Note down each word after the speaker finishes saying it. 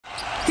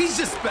He's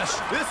just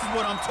special. This is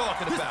what I'm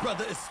talking about. This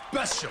brother is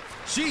special.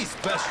 She's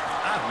special.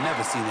 I've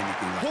never seen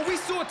anything like What we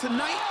saw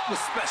tonight was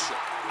special.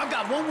 I've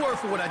got one word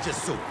for what I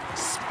just saw.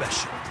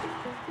 Special.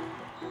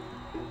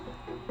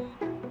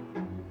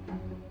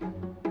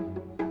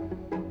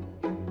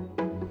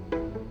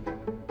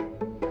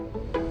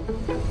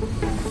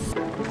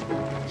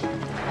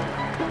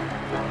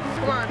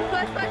 Come on,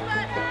 push.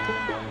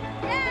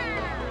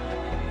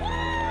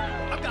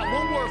 Yeah! I've got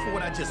one word for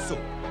what I just saw.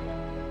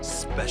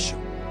 Special.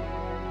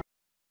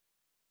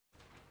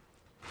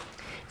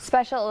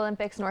 Special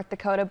Olympics North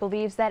Dakota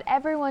believes that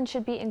everyone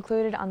should be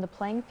included on the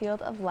playing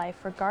field of life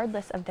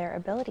regardless of their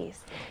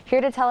abilities. Here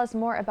to tell us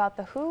more about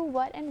the who,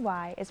 what, and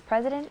why is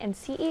President and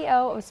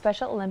CEO of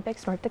Special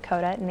Olympics North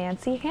Dakota,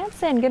 Nancy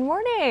Hansen. Good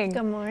morning.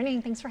 Good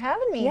morning. Thanks for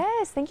having me.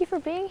 Yes, thank you for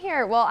being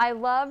here. Well, I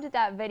loved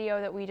that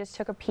video that we just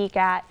took a peek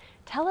at.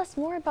 Tell us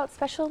more about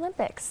Special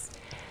Olympics.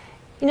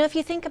 You know, if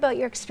you think about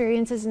your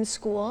experiences in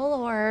school,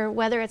 or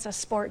whether it's a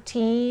sport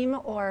team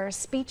or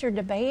speech or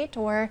debate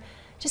or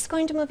just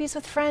going to movies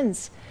with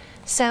friends.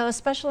 So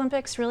Special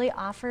Olympics really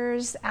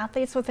offers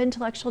athletes with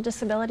intellectual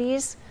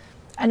disabilities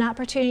an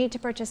opportunity to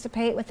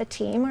participate with a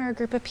team or a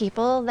group of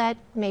people that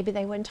maybe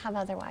they wouldn't have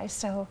otherwise.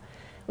 So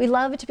we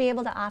love to be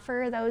able to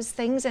offer those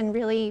things and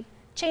really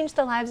change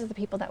the lives of the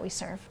people that we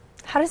serve.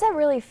 How does that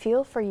really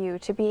feel for you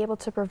to be able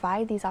to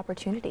provide these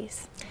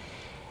opportunities?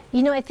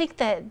 You know, I think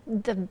that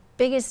the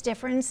biggest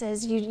difference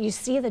is you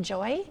see the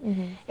joy.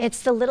 Mm-hmm.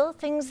 It's the little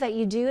things that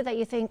you do that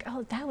you think,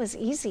 oh, that was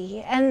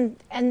easy. And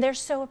they're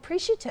so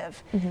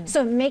appreciative. Mm-hmm.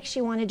 So it makes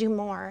you want to do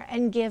more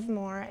and give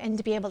more and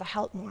to be able to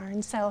help more.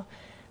 And so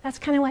that's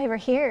kind of why we're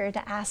here,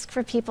 to ask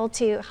for people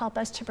to help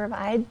us to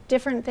provide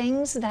different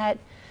things that,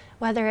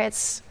 whether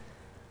it's,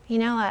 you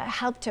know,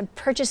 help to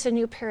purchase a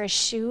new pair of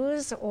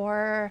shoes,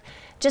 or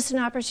just an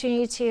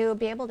opportunity to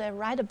be able to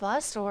ride a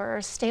bus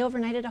or stay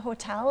overnight at a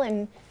hotel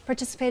and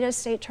participate in a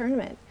state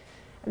tournament.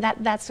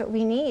 That's what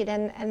we need,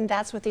 and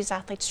that's what these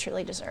athletes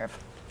truly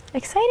deserve.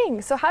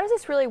 Exciting. So how does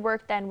this really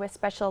work then with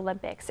Special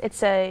Olympics?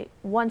 It's a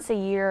once a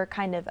year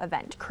kind of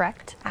event,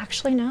 correct?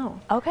 Actually, no.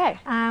 Okay.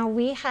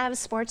 We have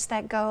sports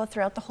that go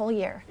throughout the whole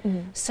year.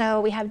 Mm-hmm. So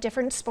we have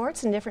different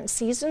sports and different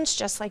seasons,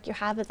 just like you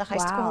have at the high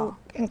school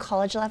and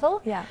college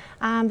level. Yeah.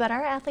 But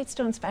our athletes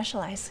don't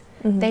specialize.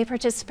 Mm-hmm. They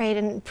participate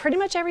in pretty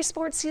much every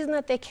sports season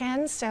that they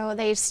can. So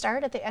they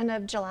start at the end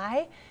of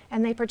July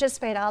and they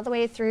participate all the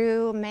way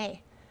through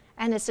May.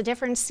 And it's a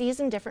different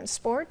season, different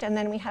sport, and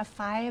then we have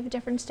 5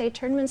 different state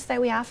tournaments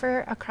that we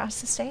offer across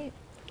the state.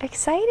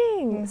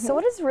 Exciting. Mm-hmm. So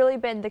what has really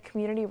been the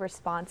community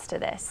response to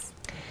this?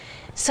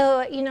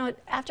 So, you know,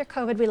 after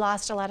COVID, we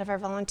lost a lot of our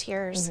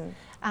volunteers.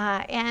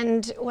 Mm-hmm.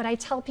 And what I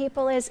tell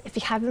people is, if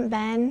you haven't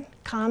been,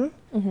 come.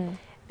 Mm-hmm.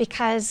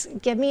 Because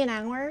give me an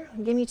hour,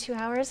 give me 2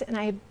 hours, and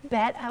I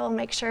bet I will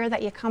make sure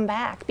that you come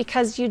back,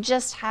 because you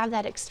just have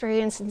that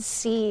experience and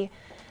see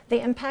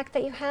the impact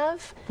that you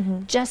have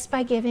just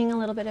by giving a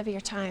little bit of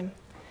your time.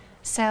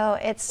 So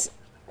it's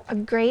a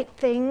great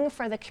thing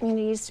for the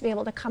communities to be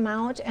able to come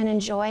out and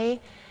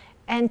enjoy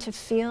and to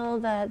feel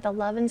the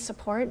love and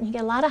support. And you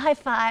get a lot of high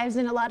fives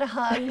and a lot of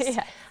hugs.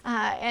 Yes.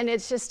 And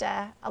it's just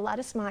a lot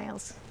of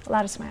smiles,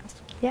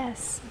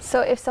 Yes.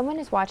 So if someone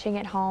is watching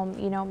at home,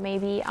 you know,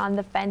 maybe on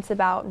the fence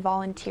about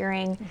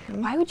volunteering,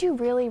 why would you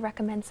really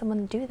recommend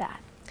someone do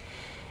that?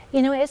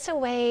 You know, it's a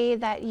way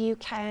that you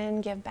can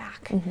give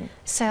back. Mm-hmm.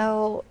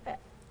 So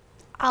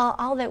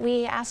all that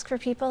we ask for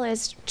people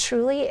is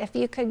truly, if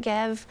you could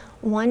give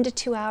 1 to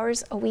 2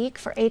 hours a week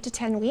for 8 to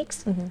 10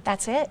 weeks,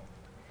 that's it.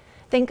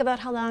 Think about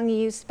how long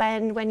you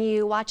spend when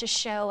you watch a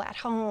show at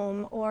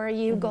home or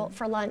you go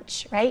for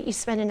lunch, right? You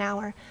spend an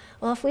hour.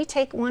 Well, if we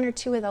take 1 or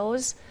 2 of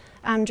those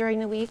during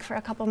the week for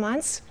a couple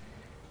months,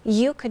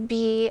 you could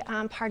be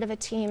part of a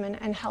team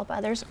and help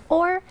others.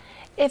 Or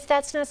if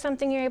that's not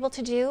something you're able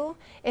to do,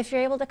 if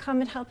you're able to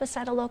come and help us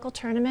at a local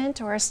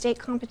tournament or a state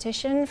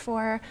competition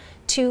for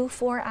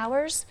 2-4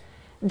 hours,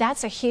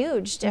 that's a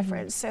huge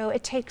difference. So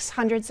it takes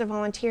hundreds of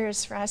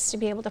volunteers for us to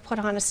be able to put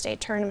on a state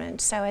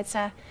tournament. So it's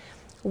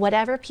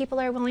whatever people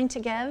are willing to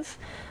give.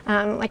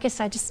 Like I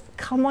said, just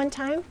come one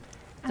time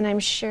and I'm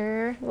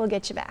sure we'll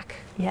get you back.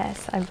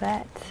 Yes, I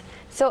bet.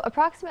 So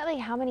approximately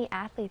how many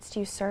athletes do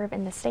you serve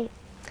in the state?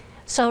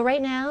 So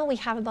right now we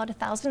have about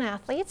 1,000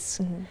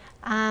 athletes,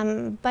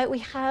 but we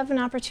have an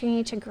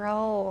opportunity to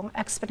grow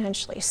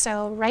exponentially.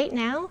 So right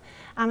now,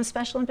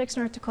 Special Olympics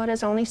North Dakota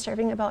is only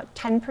serving about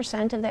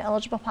 10% of the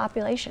eligible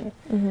population.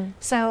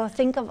 So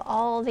think of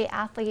all the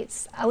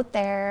athletes out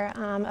there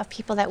of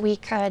people that we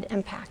could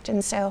impact.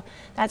 And so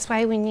that's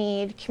why we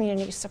need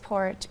community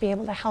support to be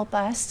able to help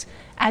us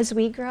as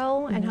we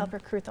grow and help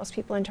recruit those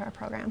people into our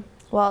program.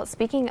 Well,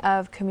 speaking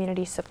of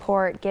community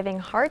support, Giving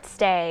Hearts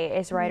Day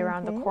is right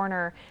around the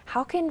corner.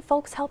 How can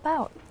folks help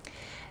out?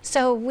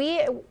 So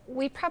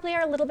we probably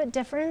are a little bit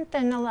different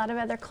than a lot of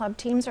other club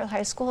teams or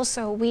high schools,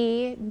 so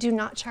we do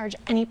not charge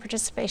any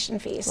participation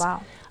fees.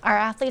 Wow. Our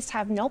athletes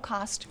have no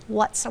cost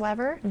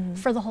whatsoever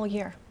for the whole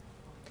year.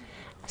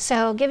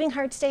 So Giving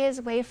Hearts Day is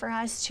a way for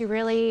us to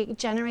really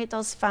generate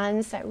those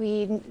funds that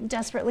we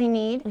desperately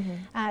need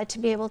to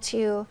be able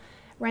to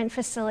rent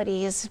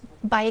facilities,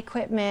 buy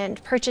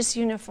equipment, purchase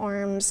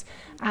uniforms,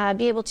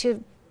 be able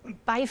to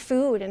buy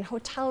food and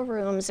hotel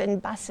rooms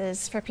and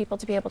buses for people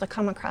to be able to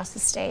come across the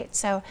state.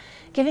 So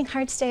Giving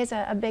Hearts Day is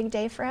a big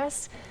day for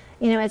us.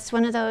 You know, it's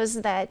one of those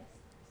that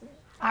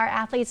our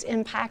athletes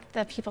impact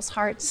the people's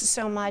hearts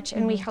so much,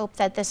 and we hope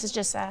that this is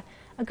just a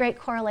great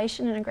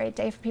correlation and a great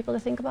day for people to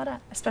think about a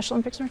Special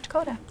Olympics North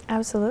Dakota.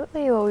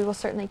 Absolutely. Well, we will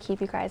certainly keep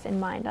you guys in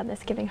mind on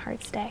this Giving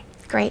Hearts Day.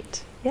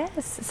 Great.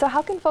 Yes. So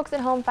how can folks at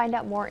home find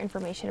out more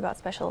information about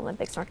Special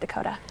Olympics North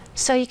Dakota?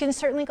 So you can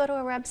certainly go to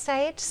our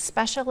website,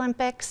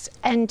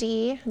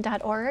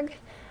 specialolympicsnd.org.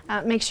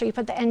 Make sure you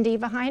put the ND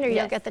behind or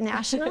you'll get the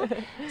national.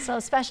 So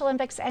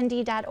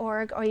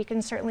specialolympicsnd.org, or you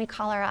can certainly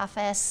call our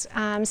office,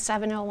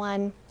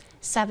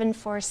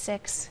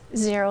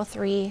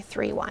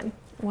 701-746-0331.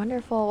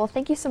 Wonderful. Well,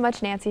 thank you so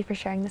much, Nancy, for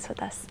sharing this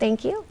with us.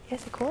 Thank you.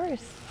 Yes, of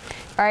course.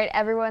 All right,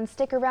 everyone,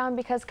 stick around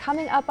because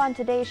coming up on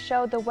today's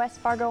show, the West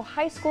Fargo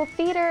High School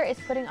Theater is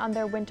putting on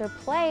their winter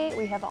play.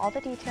 We have all the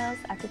details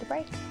after the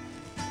break.